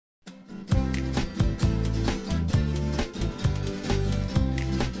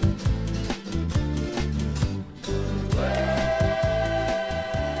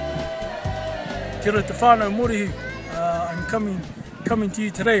Te reo te whānau Morehu. I'm coming to you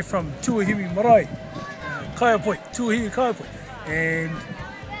today from Tuahiwi Marae, Kaiapoi, Tuahiwi Kaiapoi. And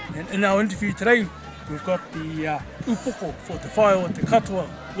in our interview today, we've got the upoko for te whaia o te Katoa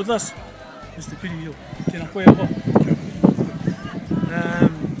with us, Mr. Piri Hill. Tēnā koe awa.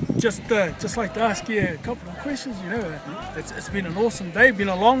 Just like to ask you a couple of questions. You know, it's been an awesome day, been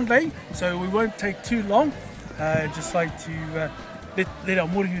a long day, so we won't take too long. Just like to let our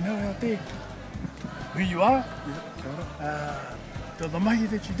Morehu know out there who you are, the mahi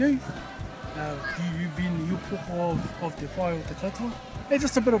that you do. You've been the upoko of te whaia o te Katoa. Hey,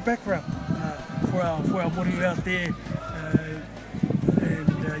 just a bit of background for our Morehu out there.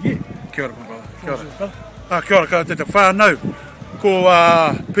 Yeah. Kia ora, my brother. Kia ora. Kia ora, ka te whānau. Ko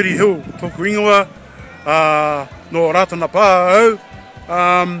Piri Hill, tōku ingoa, no Ratana Pā au.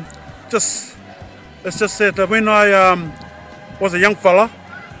 It's just that when I was a young fella,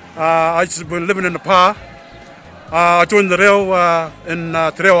 I used to be living in the Pā. I joined the reo in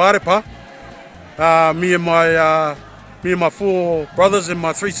Te Reo Arepa. Me and my 4 brothers and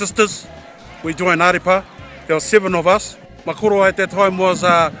my 3 sisters, we joined Arepa. There were 7 of us. My koro at that time was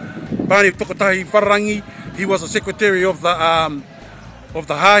Bani Tokatahi Whararangi. He was the secretary of the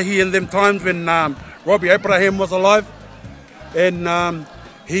Hahi in them times when Robbie Abraham was alive. And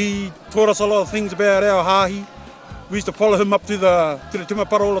he taught us a lot of things about our Hahi. We used to follow him up to the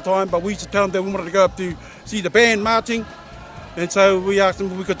Timapara all the time, but we used to tell him that we wanted to go up to see the band marching. And so we asked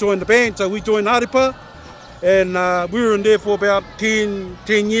him if we could join the band, so we joined Arepa. And we were in there for about 10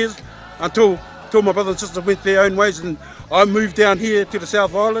 years until my brother and sister went their own ways, and I moved down here to the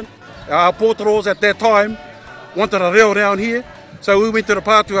South Island. Our portorols at that time wanted a reo down here, so we went to the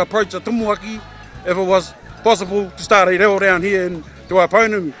Pā to approach the Tumuaki if it was possible to start a reo down here in Te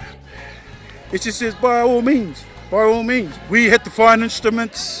Waipaunumi. It just says by all means. We had to find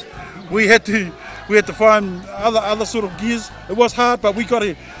instruments, we had to find other sort of gears. It was hard, but we got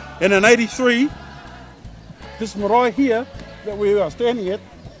it. And in '83, this marae here that we are standing at,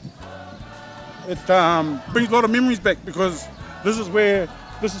 it brings a lot of memories back, because this is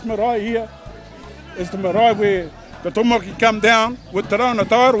marae here. It's the marae where the Tomaki come down with Te Rao na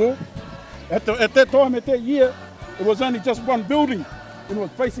Tāroa. At that time, at that year, it was only just one building and it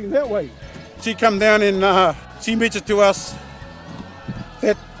was facing that way. She come down and she mentioned to us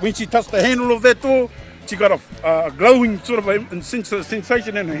that when she touched the handle of that door, she got a glowing sort of a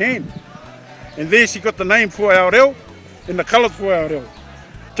sensation in her hand. And there she got the name for our reo and the colours for our reo.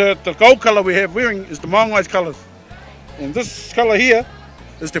 The gold colour we have wearing is the Māngai's colours. And this colour here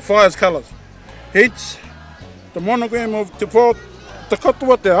is the whaia's colours. Hence, the monogram of te whao, the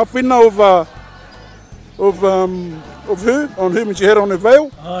Katoa, the hawhina of her, on her when she had on her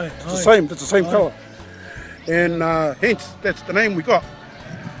veil. It's the same colour. And hence, that's the name we got.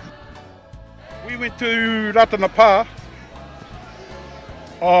 We went to Ratana Pā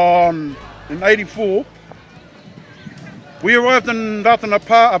in '84. We arrived in Ratana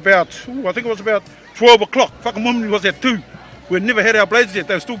Pā about, I think it was about 12 o'clock. Whakamumuni was at 2. We had never had our blazers yet.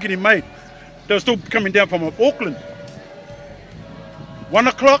 They were still getting made. They were still coming down from Auckland. 1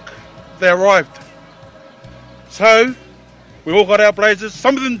 o'clock, they arrived. So, we all got our blazers.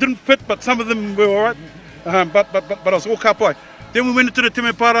 Some of them didn't fit, but some of them were all right. But it was all kapai. Then we went into the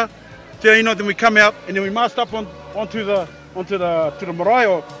Timapara. Then we come out, and then we marched up onto the marae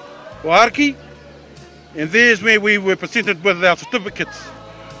or arki. And there's where we were presented with our certificates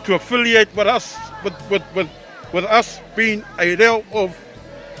to affiliate with us, with us being a reo of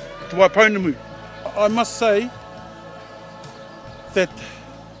Te Waipaunumi. I must say that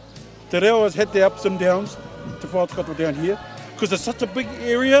the reo has had their ups and downs, Te Whaia down here, because it's such a big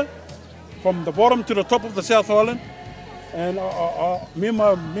area from the bottom to the top of the South Island. And me and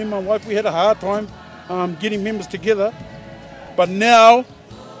my wife, we had a hard time getting members together. But now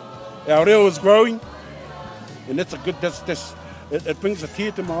our reo is growing. And that's a good, it brings a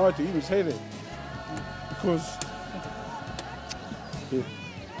tear to my eye to even say that. Because, yeah.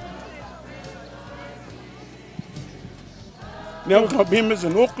 Now we've got members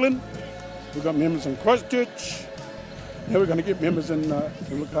in Auckland, we've got members in Christchurch, now we're going to get members in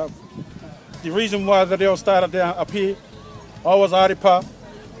Lukaku. The reason why the reo started down up here, I was Arepa,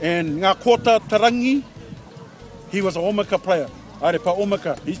 and Ngā Kota Tarangi, he was a omaka player, Arepa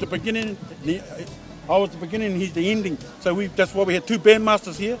omaka. He's the beginning. I was the beginning, he's the ending. So that's why we had 2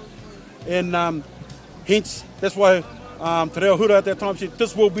 bandmasters here. And hence, that's why Te Reo Hura at that time said,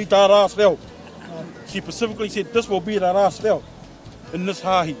 this will be tā rās reo. She specifically said, this will be tā rās reo in this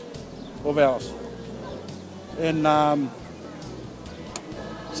hahi of ours. And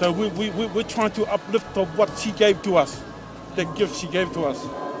so we're trying to uplift of what she gave to us, that gift she gave to us.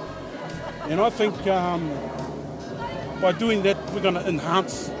 And I think by doing that, we're going to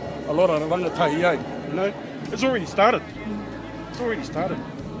enhance a lot of the rangatahi, you know. It's already started. It's already started.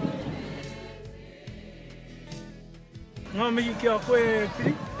 Ngā mihi kia koe,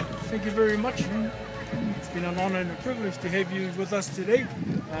 Piri. Thank you very much. It's been an honour and a privilege to have you with us today.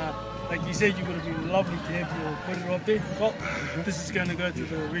 Like you said, you're going to be lovely to have your kōrero up there. Well, this is going to go to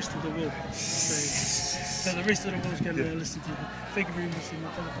the rest of the world. So the rest of the world's going to listen to you. Thank you very much.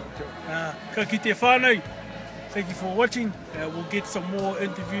 Ka ki te whānau. Thank you for watching. We'll get some more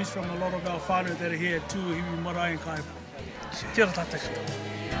interviews from a lot of our whānau that are here at Tuahiwi Marae and Kaiapoi. Kia ora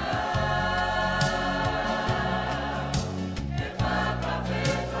tātou.